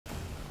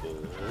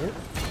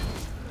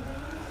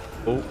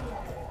Oh,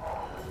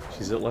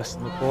 she's at less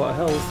than a quarter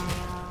health.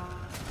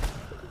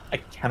 I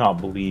cannot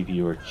believe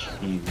you are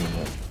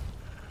cheesing it.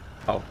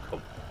 Oh,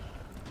 come.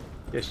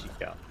 Yes, you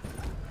can.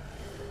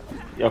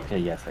 Okay,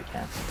 yes, I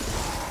can.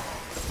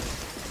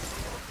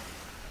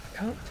 I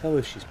can't tell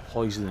if she's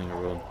poisoning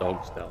her own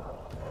dogs down,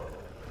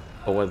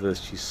 or whether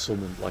she's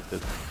summoned like a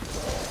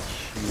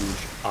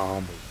huge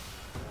army.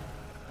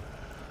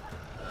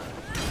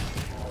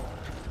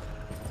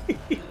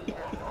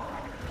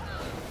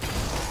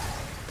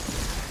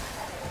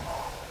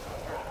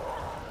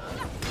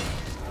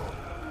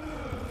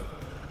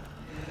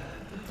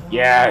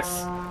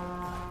 Yes!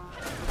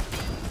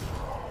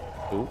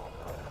 Oh.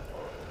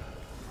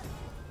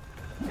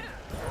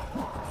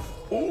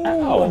 Ow.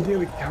 Oh, I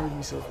nearly carried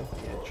myself off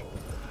the edge.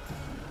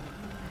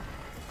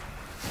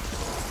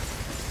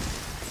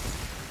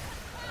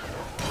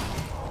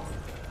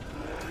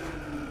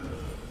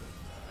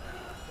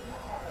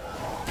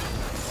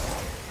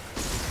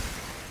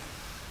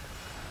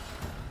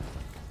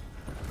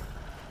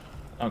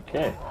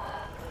 Okay.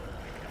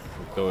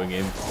 We're going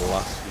in for the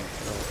last few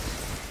shots.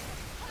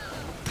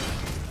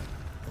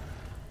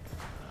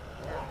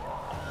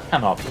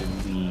 Cannot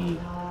believe.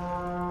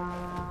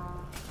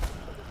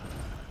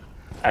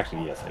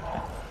 Actually, yes, I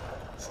can.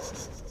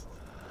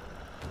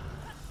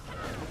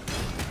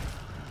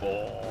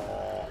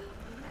 Oh.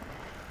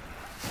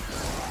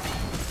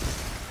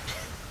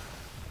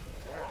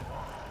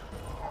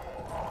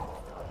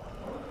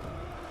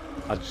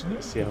 I just need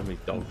to see how many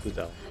dogs are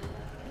down.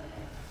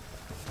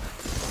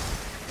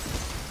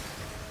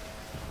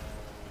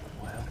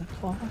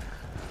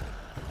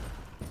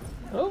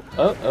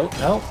 Oh,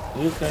 no.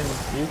 You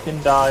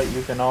can die.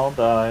 You can all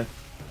die.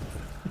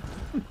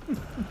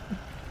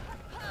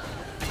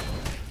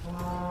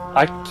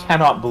 I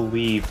cannot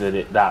believe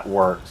that that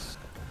works.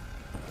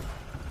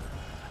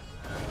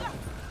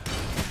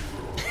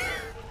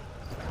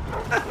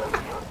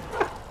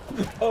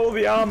 Oh,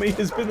 the army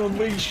has been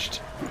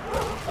unleashed.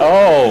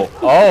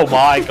 Oh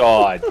my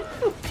god.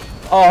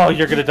 Oh,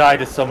 you're gonna die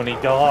to so many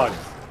dogs.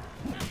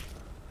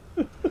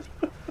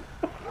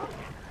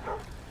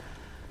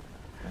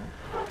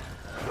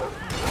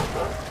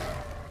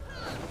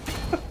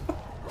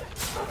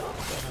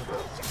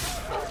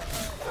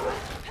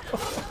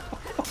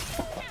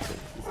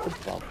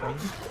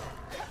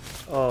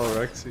 Oh,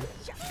 Rexy.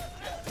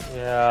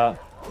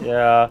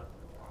 Yeah.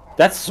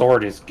 That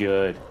sword is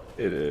good.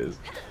 It is.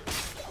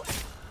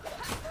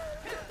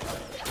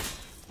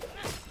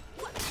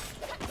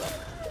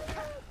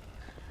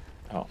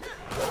 Oh.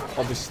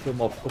 Oh, there's still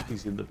more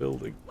puppies in the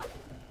building.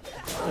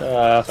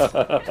 You're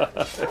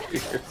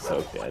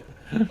so dead.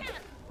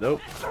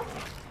 Nope.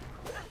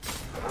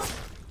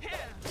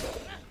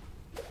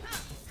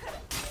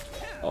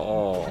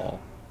 Oh.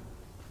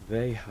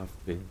 They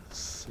have been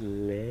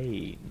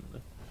slain.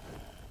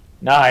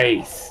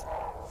 Nice.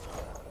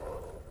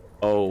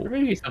 Oh. There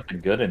may be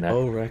something good in there.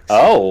 Oh, Rex.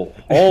 Oh,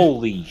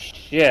 holy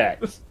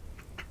shit.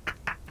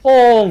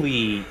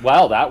 Holy.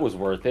 Wow, that was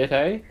worth it,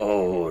 hey?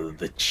 Oh,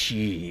 the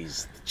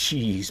cheese. The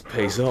cheese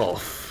pays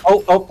off.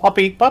 Oh,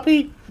 puppy.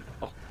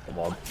 Oh, come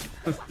on.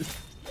 How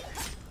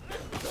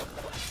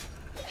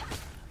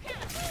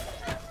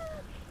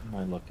am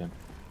I looking?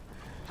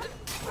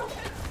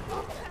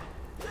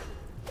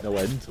 No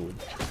end to him.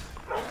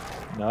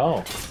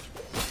 No.